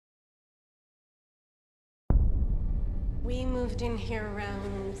We moved in here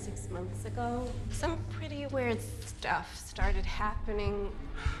around 6 months ago. Some pretty weird stuff started happening.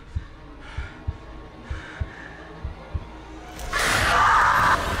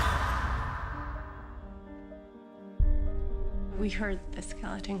 We heard the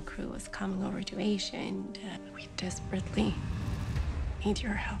skeleton crew was coming over to Asia, and we desperately need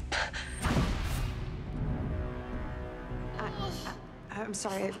your help. I'm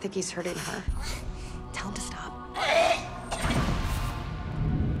sorry, I think he's hurting her. Tell him to stop.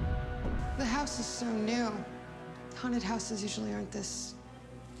 The house is so new. Haunted houses usually aren't this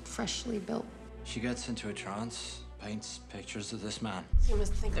freshly built. She gets into a trance, paints pictures of this man. You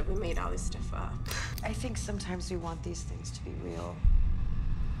must think that we made all this stuff up. I think sometimes we want these things to be real.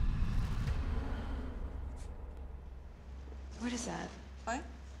 What is that? What?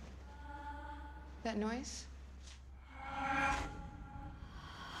 That noise?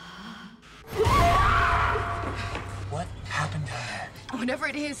 What happened down there? Whatever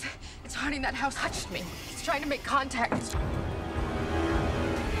it is, it's haunting that house. Touched me. It's trying to make contact.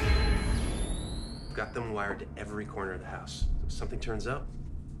 Got them wired to every corner of the house. So if something turns up,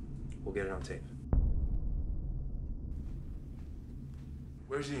 we'll get it on tape.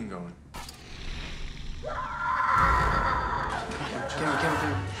 Where's Ian going? Come.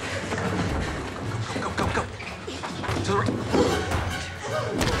 Go. To the right.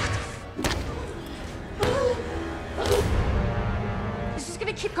 It's just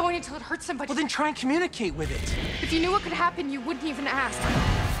gonna keep going until it hurts somebody. Well, then try and communicate with it. If you knew what could happen, you wouldn't even ask.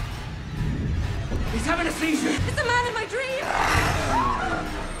 He's having a seizure. It's a man in my dream!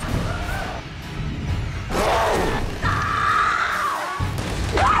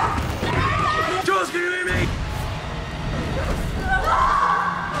 Jules, can you hear me?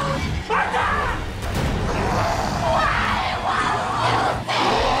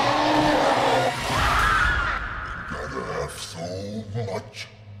 Gotta have so much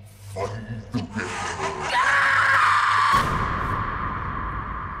fun together.